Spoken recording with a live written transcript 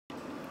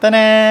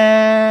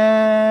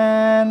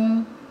Ta-da!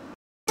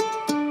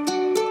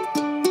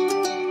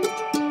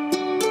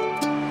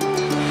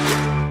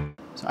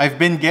 So I've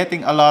been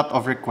getting a lot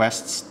of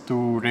requests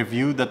to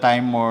review the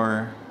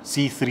Timemore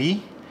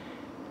C3.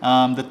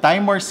 The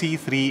Timemore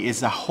C3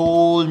 is a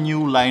whole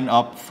new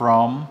lineup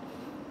from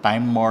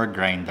Timemore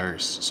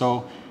grinders.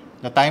 So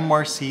the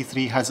Timemore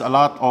C3 has a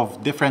lot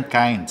of different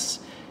kinds.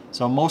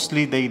 So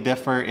mostly they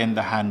differ in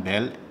the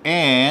handle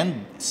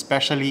and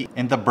especially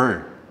in the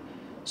burr.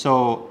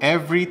 So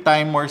every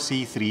Timemore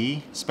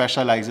C3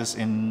 specializes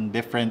in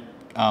different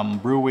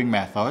brewing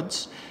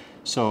methods.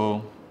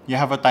 So you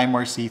have a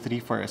Timemore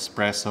C3 for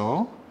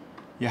espresso.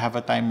 You have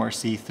a Timemore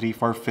C3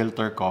 for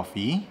filter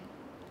coffee.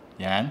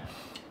 Yan.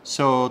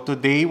 So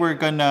today we're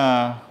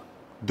gonna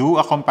do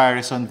a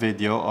comparison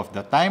video of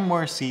the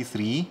Timemore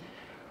C3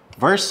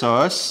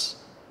 versus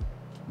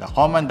the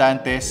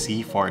Comandante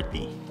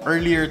C40.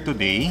 Earlier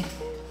today,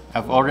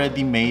 I've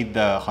already made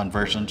the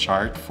conversion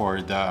chart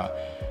for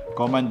the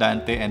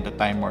Comandante and the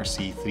Timemore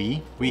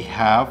C3. We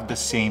have the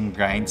same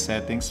grind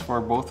settings for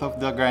both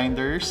of the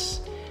grinders.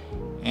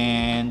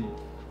 And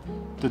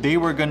today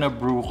we're gonna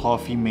brew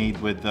coffee made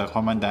with the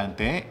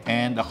Comandante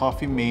and a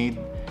coffee made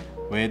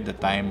with the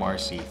Timemore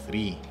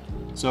C3.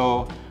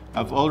 So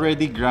I've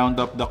already ground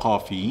up the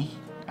coffee.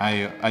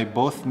 I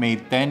both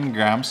made 10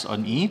 grams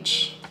on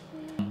each.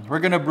 We're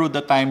gonna brew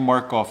the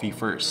Timemore coffee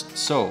first.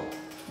 So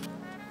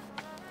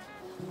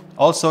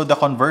also the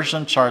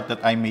conversion chart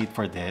that I made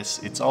for this,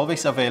 it's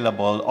always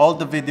available. All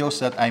the videos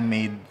that I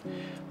made,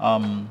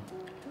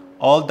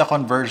 all the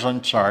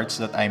conversion charts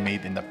that I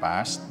made in the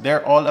past,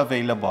 they're all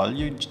available.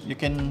 You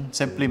can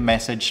simply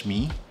message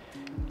me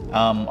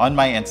on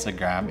my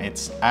Instagram.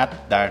 It's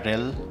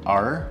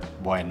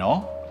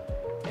 @DarrellRBueno,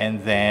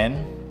 and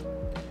then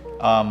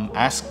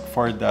ask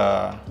for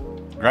the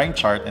grind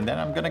chart, and then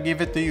I'm gonna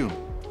give it to you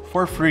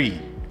for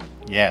free.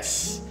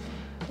 Yes.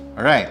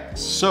 All right.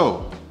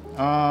 So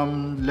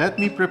let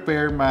me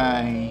prepare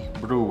my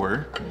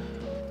brewer.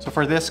 So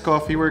for this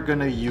coffee, we're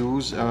gonna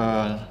use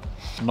a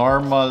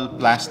normal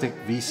plastic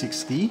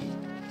V60.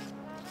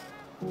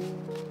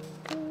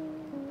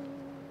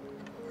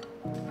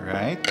 All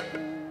right.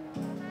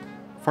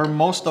 For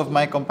most of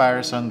my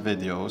comparison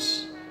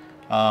videos,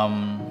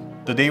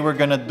 today we're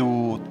gonna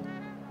do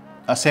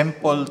a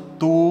simple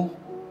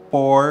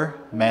 2-pour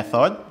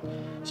method.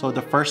 So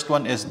the first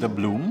one is the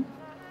bloom,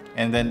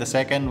 and then the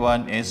second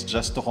one is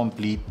just to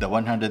complete the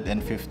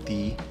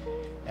 150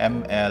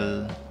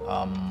 ml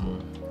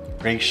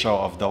ratio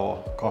of the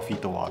coffee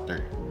to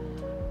water.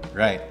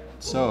 Right,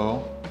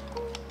 so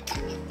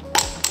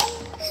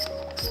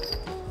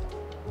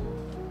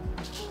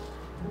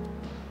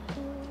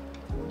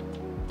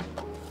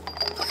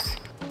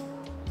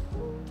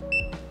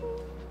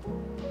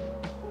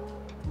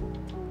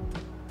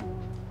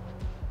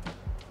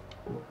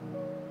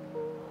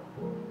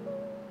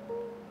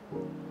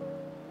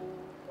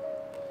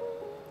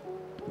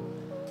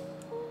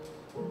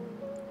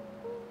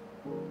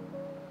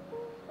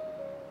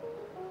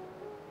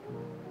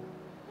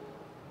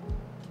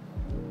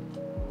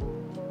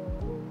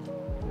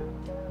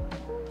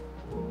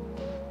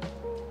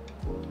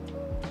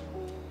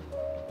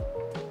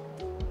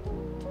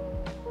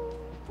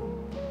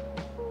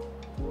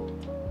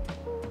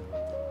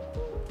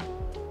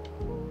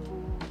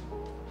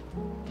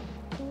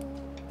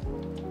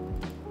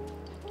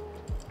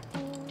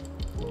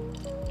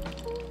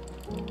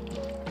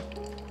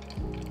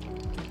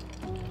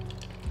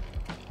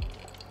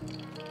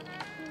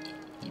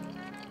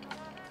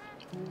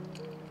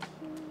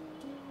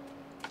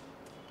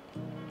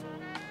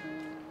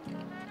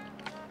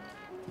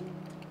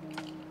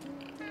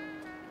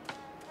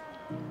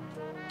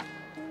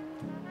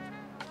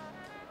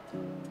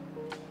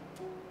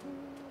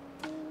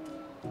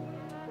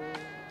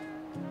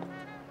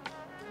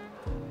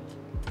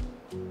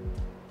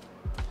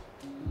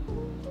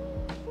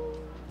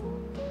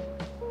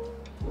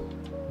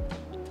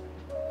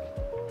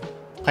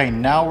okay,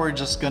 now we're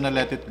just gonna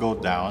let it go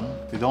down.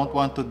 We don't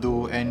want to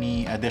do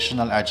any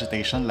additional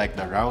agitation like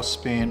the rouse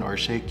spin or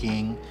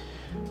shaking,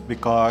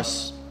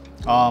 because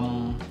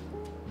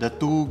the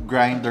two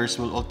grinders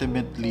will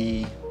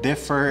ultimately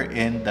differ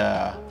in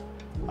the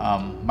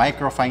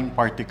microfine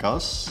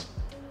particles.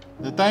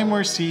 The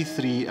Timemore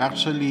C3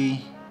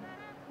 actually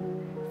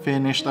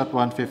finished at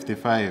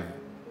 155.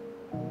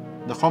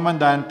 The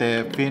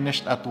Comandante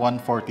finished at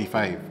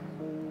 145.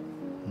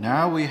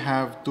 Now we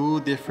have two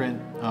different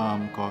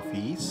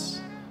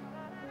coffees.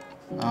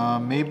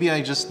 Maybe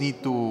I just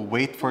need to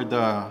wait for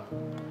the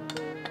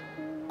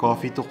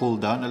coffee to cool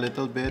down a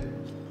little bit.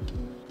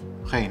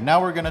 Okay, now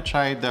we're gonna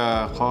try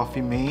the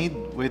coffee made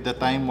with the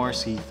Timemore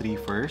C3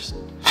 first.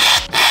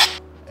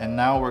 And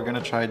now we're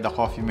gonna try the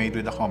coffee made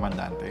with the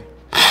Comandante.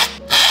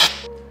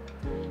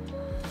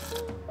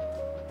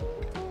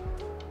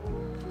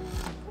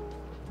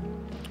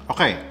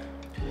 Okay,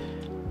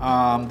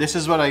 this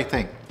is what I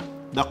think.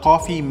 The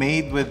coffee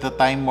made with the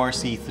Timemore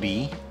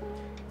C3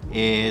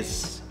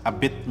 is a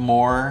bit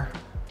more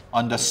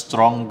on the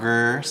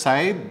stronger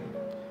side.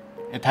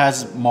 It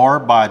has more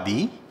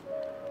body.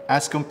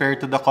 as compared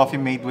to the coffee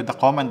made with the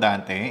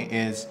Comandante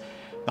is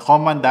the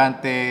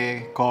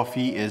Comandante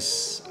coffee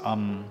is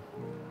on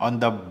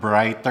the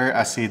brighter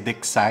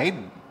acidic side,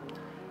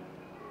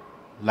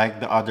 like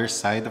the other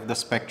side of the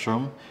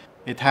spectrum.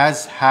 It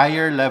has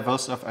higher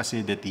levels of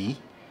acidity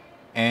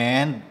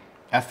and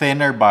a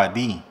thinner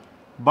body.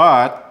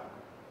 But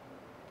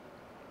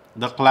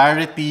the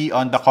clarity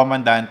on the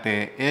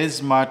Comandante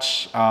is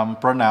much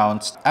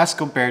pronounced as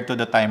compared to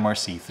the Timemore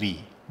C3.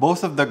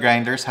 Both of the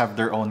grinders have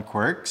their own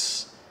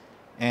quirks,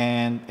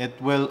 and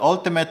it will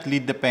ultimately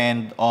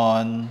depend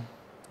on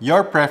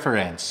your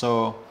preference.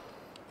 So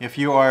if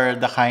you are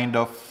the kind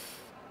of,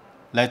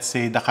 let's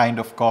say, the kind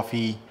of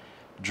coffee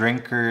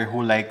drinker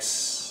who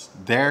likes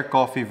their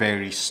coffee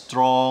very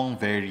strong,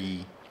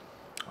 very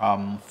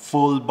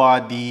full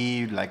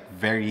body, like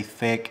very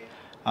thick,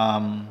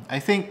 I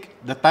think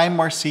the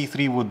Timemore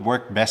C3 would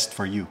work best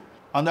for you.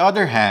 On the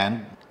other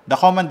hand, the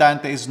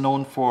Comandante is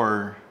known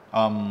for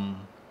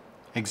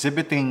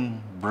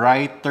exhibiting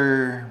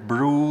brighter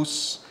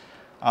brews,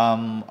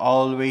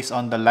 always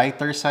on the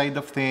lighter side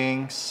of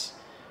things.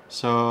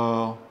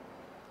 So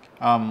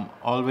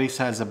always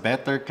has a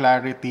better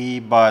clarity,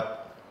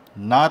 but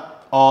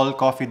not all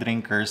coffee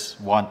drinkers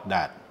want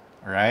that,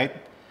 right?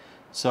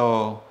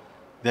 So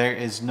there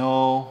is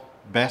no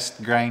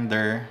best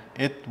grinder.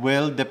 It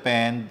will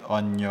depend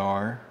on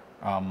your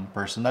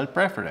personal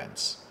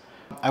preference.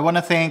 I want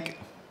to thank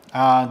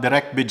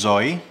Direct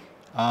Bijoy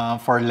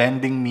for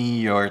lending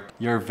me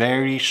your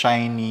very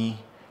shiny,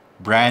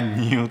 brand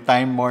new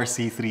Timemore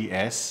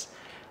C3s.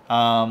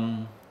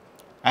 I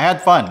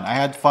had fun. I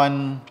had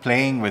fun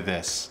playing with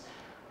this.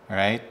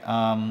 Right?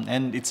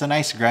 And it's a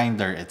nice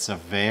grinder. It's a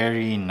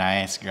very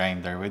nice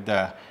grinder with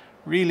a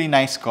really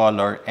nice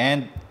color,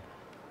 and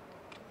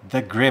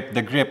the grip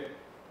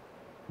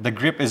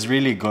is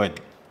really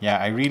good. Yeah,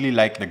 I really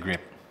like the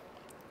grip.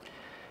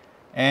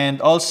 And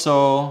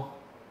also,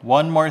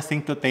 one more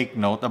thing to take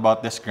note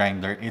about this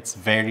grinder, it's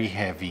very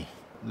heavy.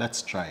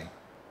 Let's try.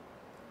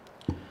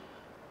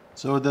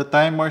 So the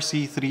Timemore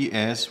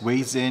C3s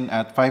weighs in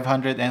at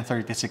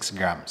 536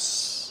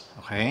 grams.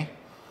 Okay?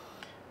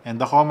 And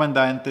the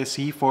Comandante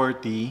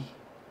C40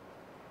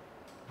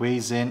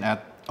 weighs in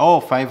at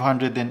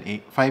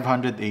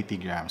 580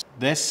 grams.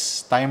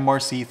 This Timemore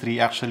C3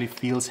 actually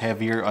feels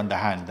heavier on the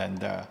hand than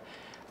the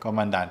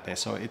Comandante.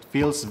 So it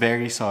feels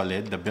very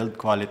solid. The build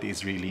quality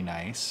is really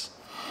nice.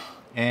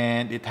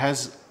 And it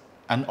has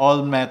an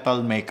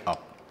all-metal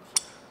makeup.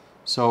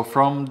 So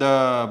from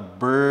the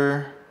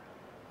burr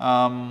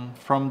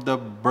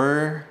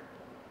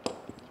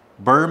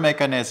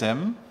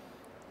mechanism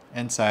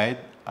inside,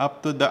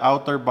 up to the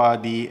outer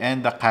body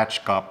and the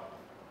catch cup,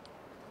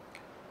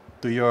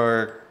 to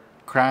your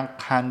crank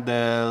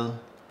handle,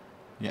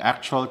 the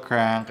actual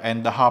crank,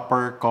 and the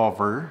hopper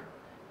cover,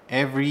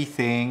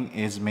 everything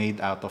is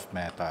made out of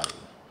metal.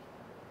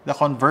 The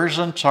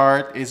conversion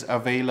chart is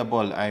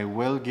available. I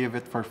will give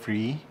it for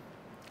free.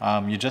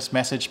 You just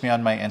message me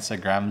on my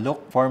Instagram.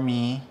 Look for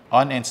me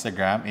on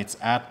Instagram. It's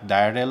at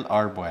Daryl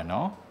R.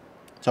 Bueno.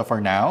 So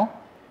for now,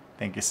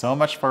 thank you so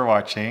much for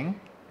watching.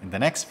 In the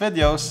next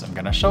videos, I'm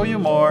gonna show you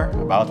more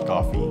about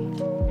coffee.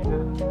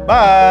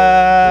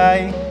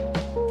 Bye!